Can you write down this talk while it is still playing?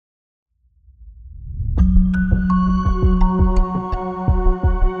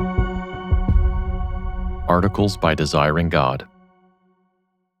Articles by Desiring God.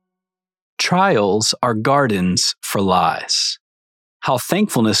 Trials are gardens for lies. How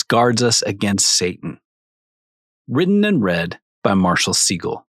thankfulness guards us against Satan. Written and read by Marshall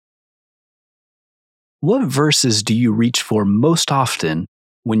Siegel. What verses do you reach for most often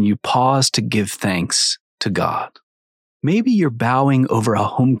when you pause to give thanks to God? Maybe you're bowing over a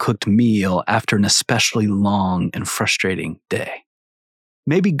home-cooked meal after an especially long and frustrating day.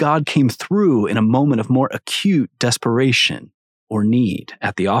 Maybe God came through in a moment of more acute desperation or need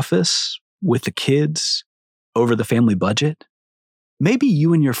at the office, with the kids, over the family budget. Maybe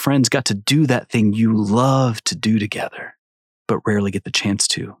you and your friends got to do that thing you love to do together, but rarely get the chance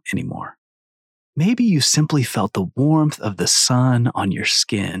to anymore. Maybe you simply felt the warmth of the sun on your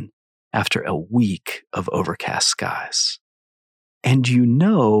skin after a week of overcast skies. And you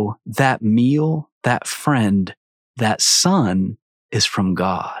know that meal, that friend, that sun is from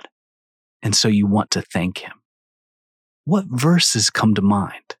God. And so you want to thank Him. What verses come to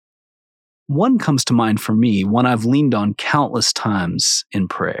mind? One comes to mind for me, one I've leaned on countless times in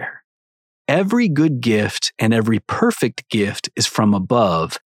prayer. Every good gift and every perfect gift is from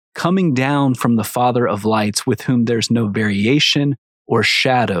above, coming down from the Father of lights, with whom there's no variation or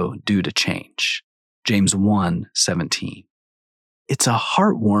shadow due to change. James 1:17. It's a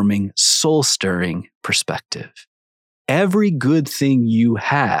heartwarming, soul-stirring perspective. Every good thing you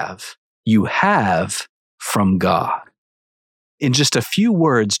have from God. In just a few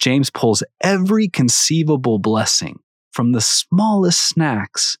words, James pulls every conceivable blessing, from the smallest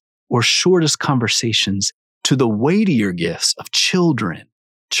snacks or shortest conversations to the weightier gifts of children,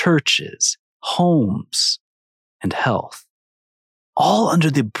 churches, homes, and health, all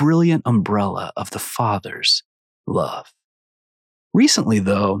under the brilliant umbrella of the Father's love. Recently,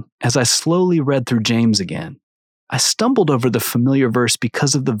 though, as I slowly read through James again, I stumbled over the familiar verse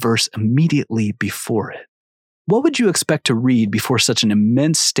because of the verse immediately before it. What would you expect to read before such an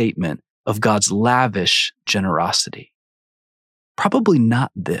immense statement of God's lavish generosity? Probably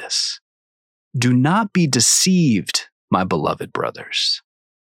not this. Do not be deceived, my beloved brothers.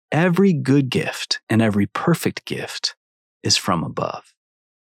 Every good gift and every perfect gift is from above.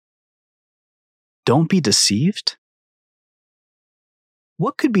 Don't be deceived?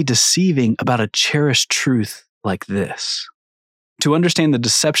 What could be deceiving about a cherished truth like this? To understand the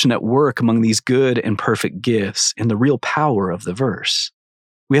deception at work among these good and perfect gifts and the real power of the verse,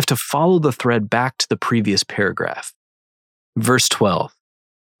 we have to follow the thread back to the previous paragraph. Verse 12,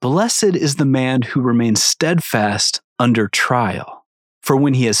 "Blessed is the man who remains steadfast under trial, for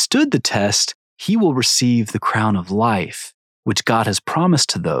when he has stood the test, he will receive the crown of life, which God has promised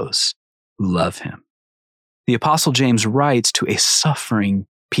to those who love him." The Apostle James writes to a suffering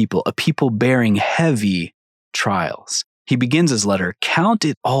people, a people bearing heavy trials. He begins his letter, "Count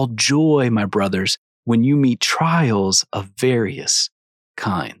it all joy, my brothers, when you meet trials of various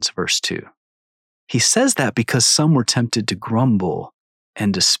kinds," verse 2. He says that because some were tempted to grumble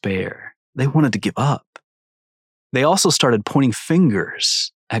and despair. They wanted to give up. They also started pointing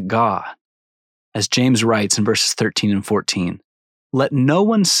fingers at God. As James writes in verses 13 and 14, "Let no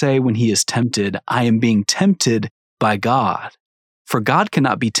one say when he is tempted, 'I am being tempted by God.' For God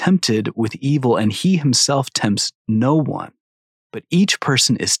cannot be tempted with evil, and He Himself tempts no one. But each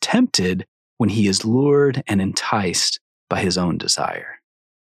person is tempted when he is lured and enticed by his own desire.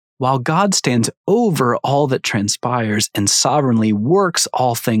 While God stands over all that transpires and sovereignly works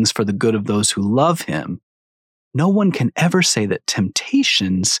all things for the good of those who love Him, no one can ever say that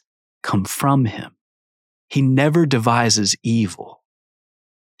temptations come from Him. He never devises evil.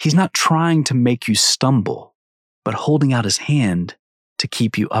 He's not trying to make you stumble, but holding out His hand to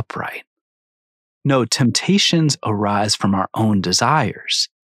keep you upright. No, temptations arise from our own desires,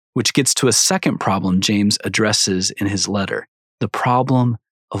 which gets to a second problem James addresses in his letter, the problem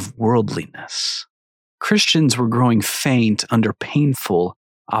of worldliness. Christians were growing faint under painful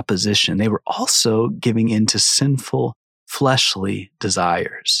opposition. They were also giving in to sinful, fleshly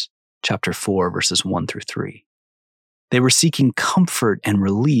desires. Chapter 4, verses 1 through 3. They were seeking comfort and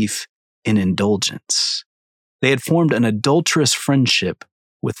relief in indulgence. They had formed an adulterous friendship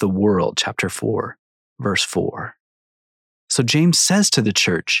with the world, chapter 4, verse 4. So James says to the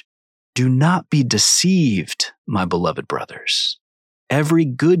church, "Do not be deceived, my beloved brothers. Every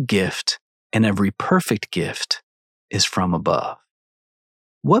good gift and every perfect gift is from above."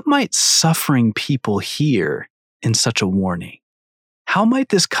 What might suffering people hear in such a warning? How might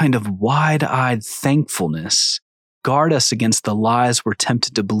this kind of wide-eyed thankfulness guard us against the lies we're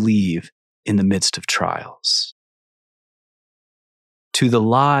tempted to believe in the midst of trials? To the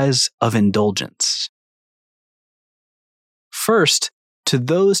lies of indulgence. First, to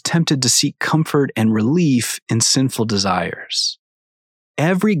those tempted to seek comfort and relief in sinful desires.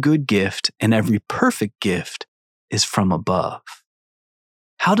 Every good gift and every perfect gift is from above.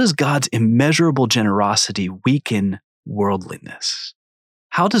 How does God's immeasurable generosity weaken worldliness?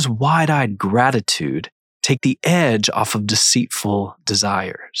 How does wide-eyed gratitude take the edge off of deceitful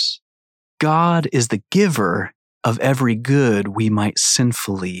desires? God is the giver of every good we might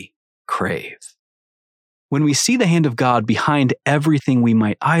sinfully crave. When we see the hand of God behind everything we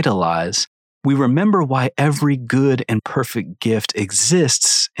might idolize, we remember why every good and perfect gift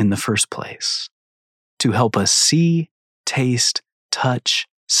exists in the first place: to help us see, taste, touch,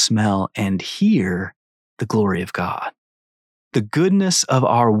 smell, and hear the glory of God. The goodness of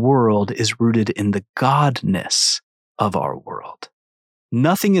our world is rooted in the godness of our world.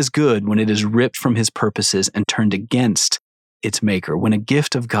 Nothing is good when it is ripped from his purposes and turned against its maker, when a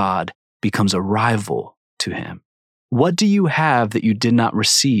gift of God becomes a rival to him. What do you have that you did not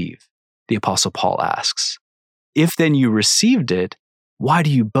receive? The Apostle Paul asks. If then you received it, why do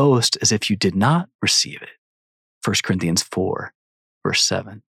you boast as if you did not receive it? 1 Corinthians 4, verse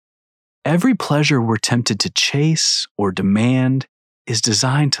 7. Every pleasure we're tempted to chase or demand is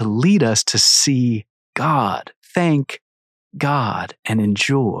designed to lead us to see God, thank God, and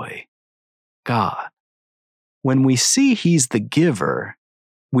enjoy God. When we see he's the giver,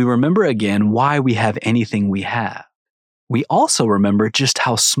 we remember again why we have anything we have. We also remember just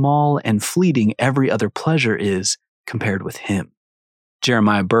how small and fleeting every other pleasure is compared with him.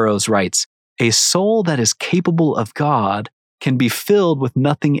 Jeremiah Burroughs writes, "A soul that is capable of God can be filled with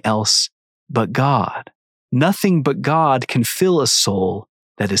nothing else but God. Nothing but God can fill a soul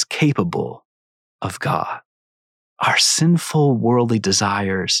that is capable of God." Our sinful worldly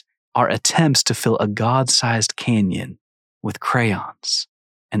desires are attempts to fill a God-sized canyon with crayons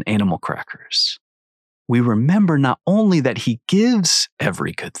and animal crackers. We remember not only that he gives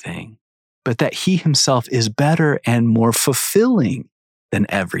every good thing, but that he himself is better and more fulfilling than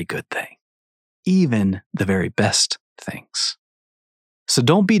every good thing, even the very best things. So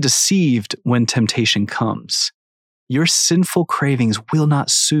don't be deceived when temptation comes. Your sinful cravings will not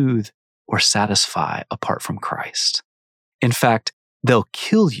soothe or satisfy apart from Christ. In fact, they'll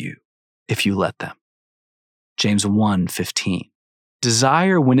kill you if you let them. James 1:15.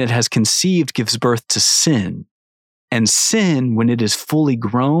 Desire, when it has conceived, gives birth to sin, and sin, when it is fully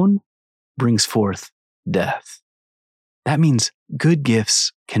grown, brings forth death. That means good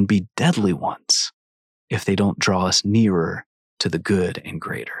gifts can be deadly ones if they don't draw us nearer to the good and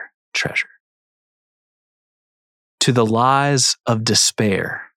greater treasure. To the lies of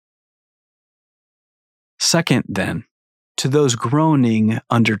despair. Second, then, to those groaning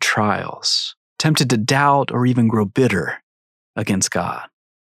under trials, tempted to doubt or even grow bitter against God.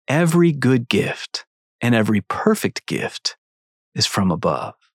 Every good gift and every perfect gift is from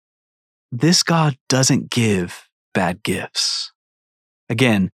above. This God doesn't give bad gifts.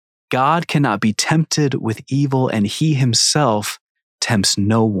 Again, God cannot be tempted with evil, and he himself tempts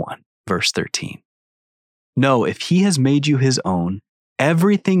no one. Verse 13. No, if he has made you his own,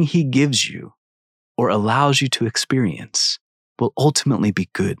 everything he gives you or allows you to experience will ultimately be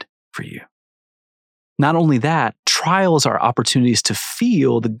good for you. Not only that, trials are opportunities to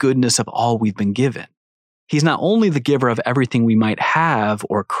feel the goodness of all we've been given. He's not only the giver of everything we might have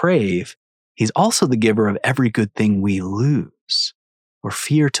or crave, he's also the giver of every good thing we lose or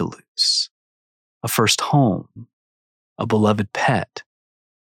fear to lose. A first home, a beloved pet,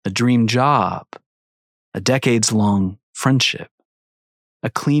 a dream job, a decades-long friendship, a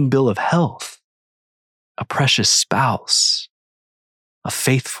clean bill of health, a precious spouse, a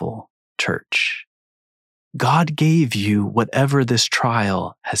faithful church. God gave you whatever this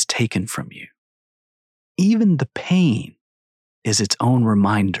trial has taken from you. Even the pain is its own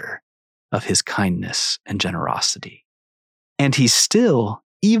reminder of his kindness and generosity. And he's still,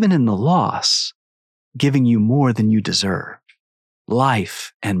 even in the loss, giving you more than you deserve: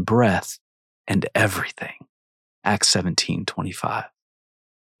 life and breath and everything. Acts 17:25.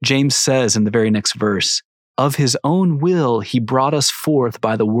 James says in the very next verse, "Of his own will he brought us forth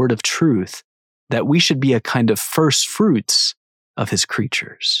by the word of truth, that we should be a kind of first fruits of his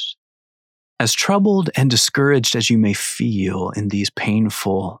creatures." As troubled and discouraged as you may feel in these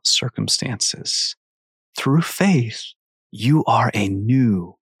painful circumstances, through faith, you are a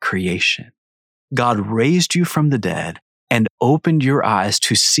new creation. God raised you from the dead and opened your eyes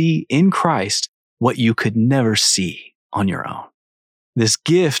to see in Christ what you could never see on your own. This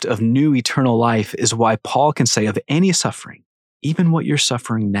gift of new eternal life is why Paul can say of any suffering, even what you're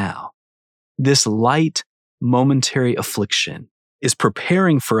suffering now, this light, momentary affliction is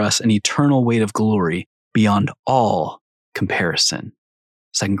preparing for us an eternal weight of glory beyond all comparison.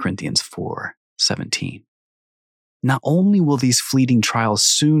 2 Corinthians 4:17. Not only will these fleeting trials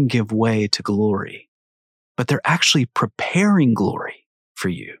soon give way to glory, but they're actually preparing glory for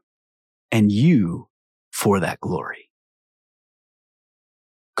you and you for that glory.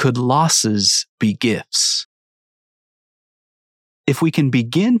 Could losses be gifts? If we can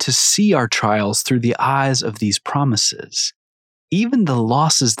begin to see our trials through the eyes of these promises, even the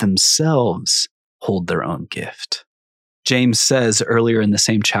losses themselves hold their own gift. James says earlier in the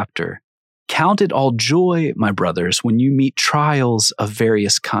same chapter, "Count it all joy, my brothers, when you meet trials of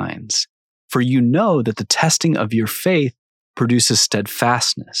various kinds, for you know that the testing of your faith produces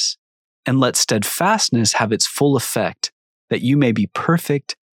steadfastness. And let steadfastness have its full effect, that you may be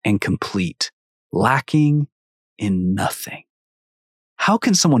perfect and complete, lacking in nothing." How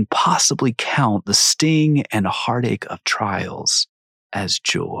can someone possibly count the sting and heartache of trials as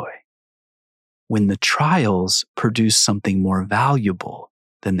joy when the trials produce something more valuable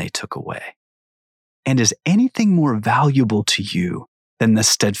than they took away? And is anything more valuable to you than the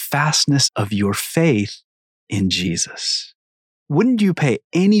steadfastness of your faith in Jesus? Wouldn't you pay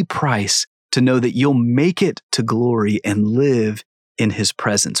any price to know that you'll make it to glory and live in His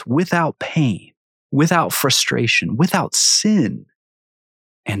presence without pain, without frustration, without sin,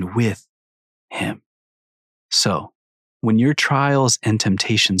 and with Him? So, when your trials and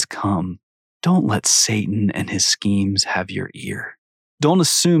temptations come, don't let Satan and his schemes have your ear. Don't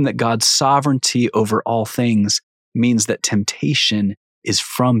assume that God's sovereignty over all things means that temptation is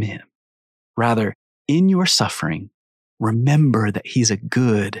from Him. Rather, in your suffering, remember that He's a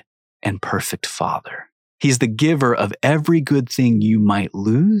good and perfect Father. He's the giver of every good thing you might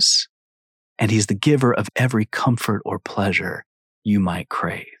lose, and He's the giver of every comfort or pleasure you might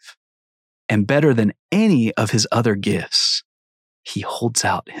crave. And better than any of His other gifts, He holds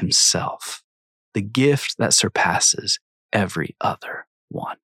out Himself, the gift that surpasses every other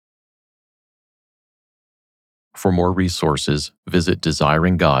one. For more resources, visit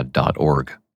desiringgod.org.